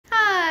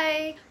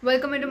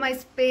Welcome to my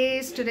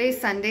space. Today is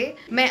Sunday.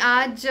 मैं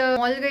आज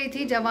mall गई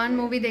थी जवान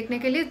मूवी देखने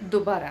के लिए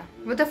दोबारा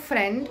विद अ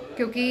फ्रेंड,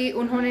 क्योंकि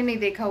उन्होंने नहीं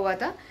देखा हुआ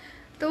था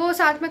तो वो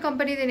साथ में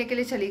कंपनी देने के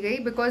लिए चली गई।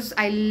 Because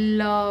I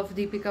love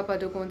Deepika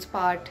पादुकोण's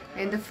part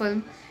in the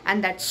film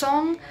and that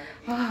song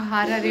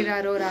हारा रे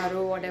रारो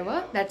रारो whatever,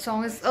 that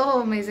song is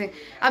amazing.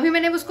 अभी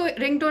मैंने उसको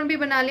रिंगटोन भी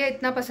बना लिया,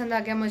 इतना पसंद आ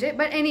गया मुझे।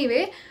 बट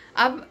एनीवे,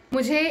 अब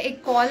मुझे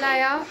एक कॉल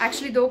आया,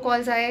 एक्चुअली 2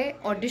 कॉल्स आए।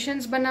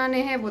 ऑडिशंस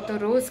बनाने हैं, वो तो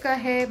रोज़ का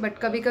है, बट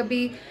कभी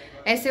कभी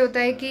ऐसे होता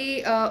है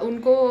कि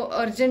उनको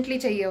अर्जेंटली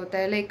चाहिए होता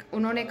है। लाइक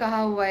उन्होंने कहा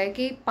हुआ है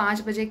कि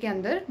 5 बजे के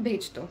अंदर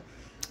भेज दो।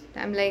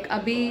 आई एम लाइक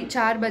अभी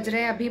 4 बज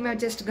रहे हैं, अभी मैं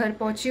जस्ट घर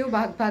पहुंची हूँ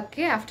भाग भाग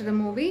के आफ्टर द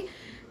मूवी।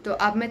 तो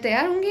अब मैं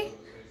तैयार होंगी।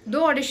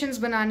 2 ऑडिशंस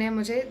बनाने हैं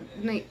मुझे,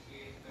 नहीं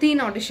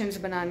 3 ऑडिशंस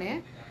बनाने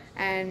हैं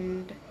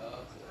एंड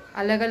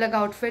अलग अलग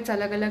आउटफिट्स,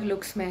 अलग अलग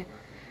लुक्स में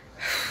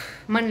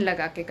मन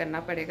लगा के करना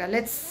पड़ेगा।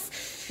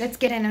 Let's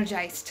get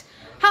energised.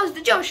 How is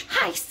the जोश?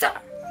 Hi sir.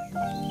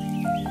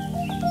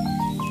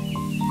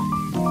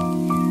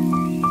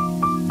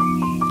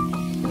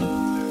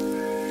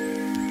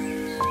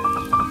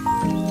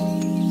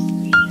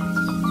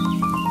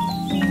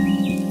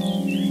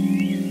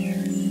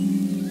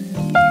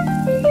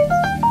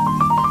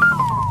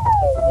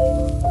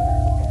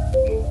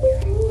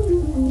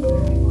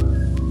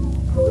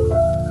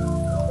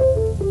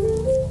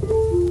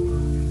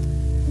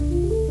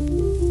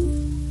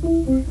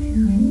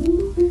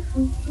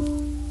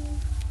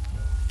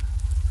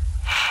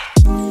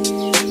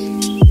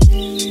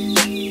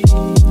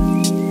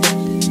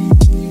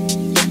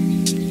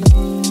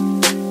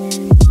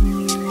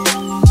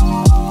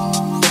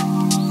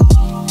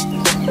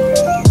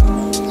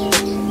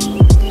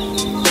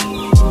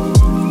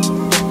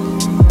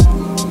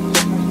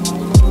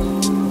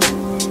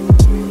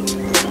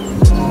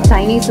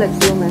 चाइनीज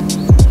लगती हूँ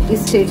मैं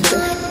इस स्टेज पे।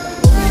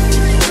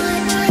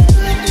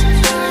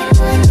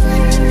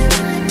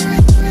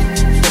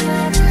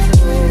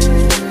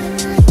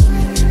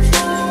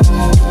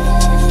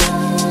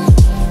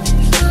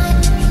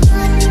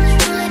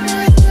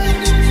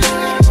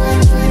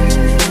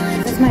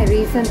 This is my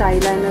recent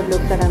eyeliner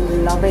look that I'm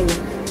loving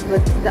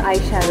with the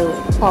eyeshadow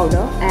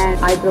powder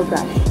and eyebrow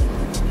brush.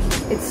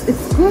 It's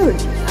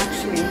good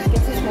actually. It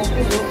gets a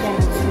smoky look and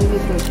it's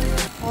really good.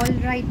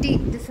 Alrighty,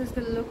 this is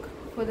the look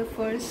for the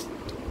first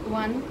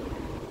one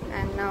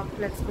and now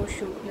let's go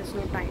shoot. There's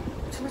no time.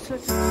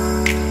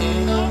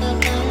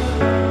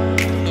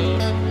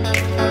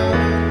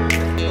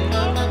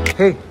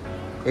 Hey,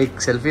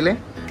 एक selfie ले।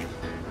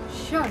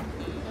 Sure.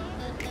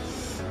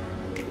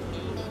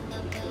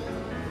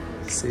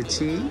 Say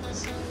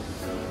cheese.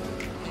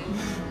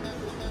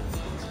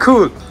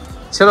 Cool.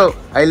 चलो,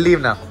 I'll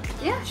leave now.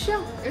 Yeah,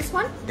 sure. It's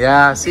fun.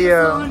 Yeah, see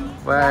you. soon.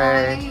 Bye.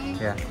 Bye.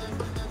 Yeah.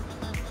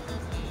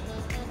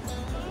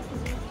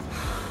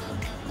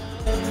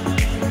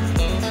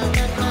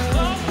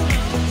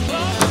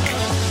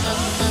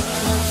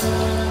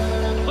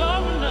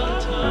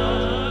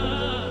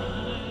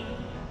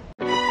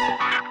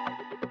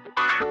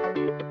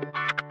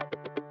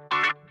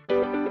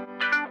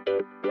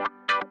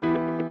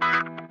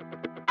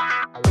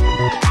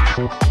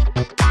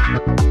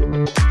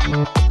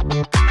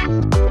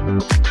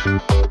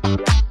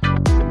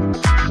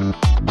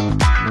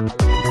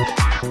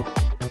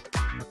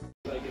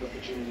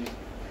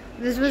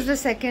 This was the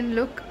second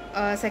look,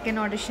 second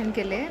audition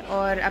के लिए,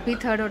 और अभी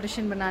 3rd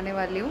audition बनाने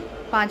वाली हूँ।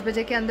 5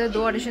 बजे के अंदर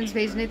 2 ऑडिशंस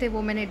भेजने थे,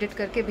 वो मैंने एडिट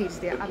करके भेज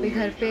दिया। अभी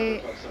घर पे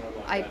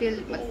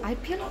आईपीएल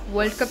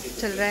वर्ल्ड कप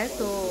चल रहा है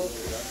तो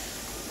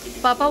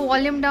पापा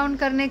वॉल्यूम डाउन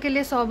करने के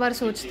लिए 100 बार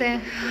सोचते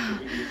हैं।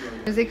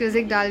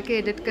 म्यूज़िक डाल के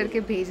एडिट करके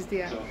भेज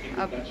दिया।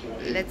 अब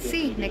लेट्स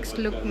सी नेक्स्ट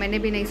लुक। मैंने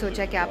भी नहीं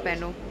सोचा क्या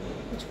पहनूँ,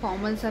 कुछ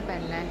फॉर्मल सा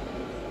पहनना है।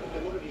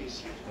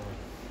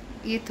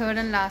 ये 3rd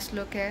एंड लास्ट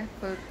लुक है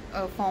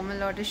फॉर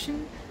फॉर्मल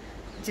ऑडिशन,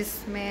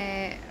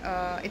 जिसमें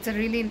it's a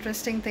really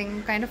interesting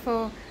thing, kind of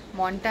a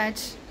montage.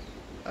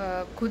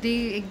 खुद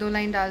ही 1-2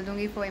 लाइन डाल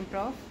दूँगी for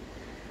improv.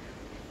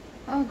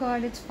 Oh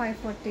God, it's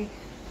 5:40।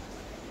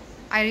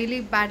 I really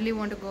badly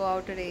want to go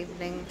out today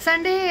evening.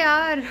 Sunday है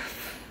यार।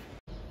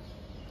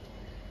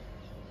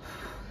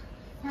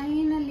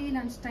 Finally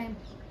lunch time,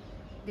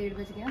 1:30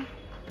 बज गया।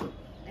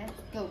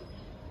 Let's go.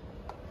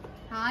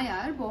 हाँ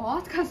यार,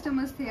 बहुत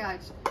कस्टमर्स थे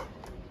आज।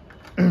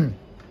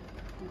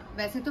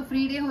 वैसे तो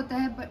फ्री डे होता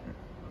है but.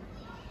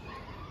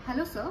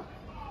 Hello sir.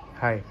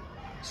 Hi,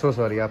 so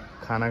sorry, आप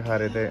खाना खा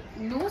रहे थे।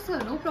 No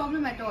sir, no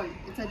problem at all,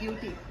 it's a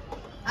duty.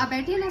 आप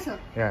बैठिए ना सर।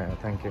 या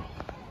thank you.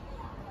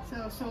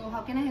 So how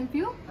can I help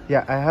you?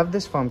 Yeah, I have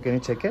this form, can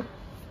you check it?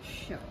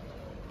 Sure.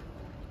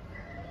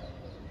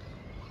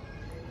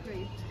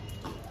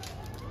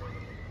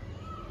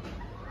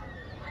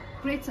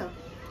 Great sir,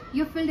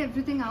 you filled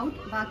everything out.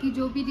 बाकी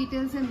जो भी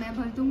details है मैं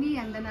भर दूंगी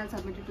and then I'll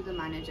submit it to the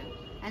manager.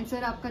 And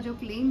sir, आपका जो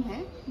claim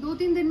है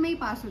 2-3 दिन में ही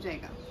पास हो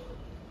जाएगा।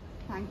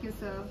 Thank you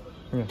sir.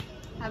 Yeah.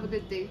 Have a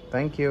good day.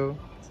 Thank you.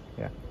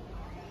 Yeah.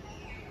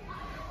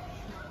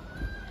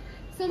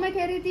 So मैं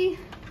कह रही थी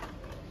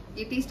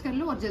ये टेस्ट कर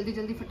लो और जल्दी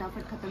जल्दी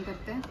फटाफट ख़त्म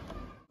करते हैं।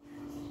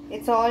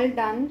 It's all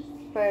done,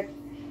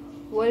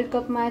 but world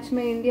cup match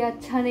में इंडिया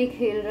अच्छा नहीं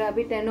खेल रहा,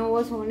 अभी 10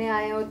 ओवर्स होने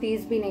आए हैं और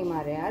 30 भी नहीं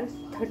मारे यार,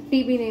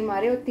 30 भी नहीं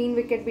मारे और 3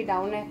 विकेट भी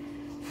डाउन है।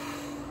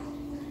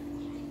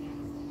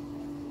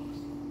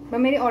 पर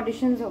मेरे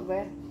ऑडिशंस हो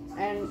गए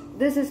and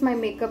this is my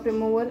makeup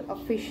remover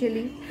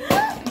officially.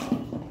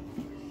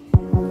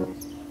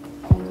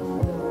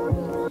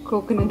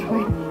 Coconut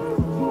oil.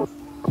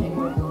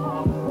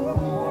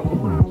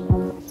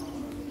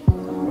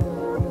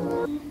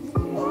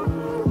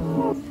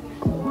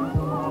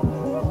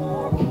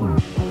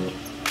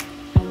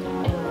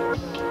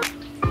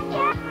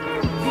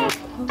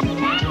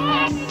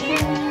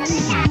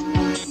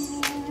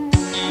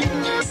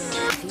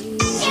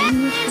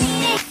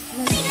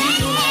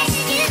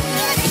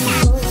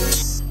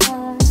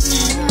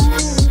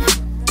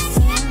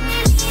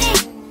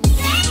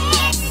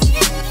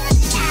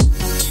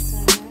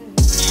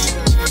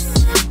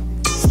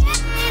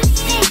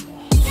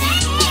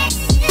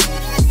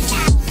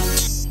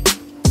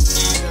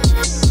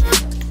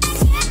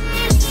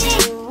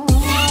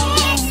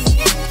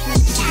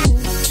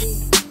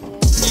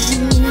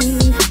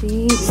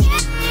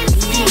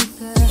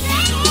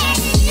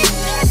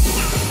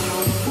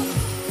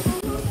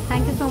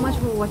 Thank you so much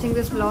for watching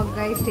this vlog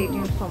guys. Stay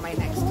tuned for my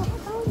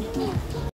next.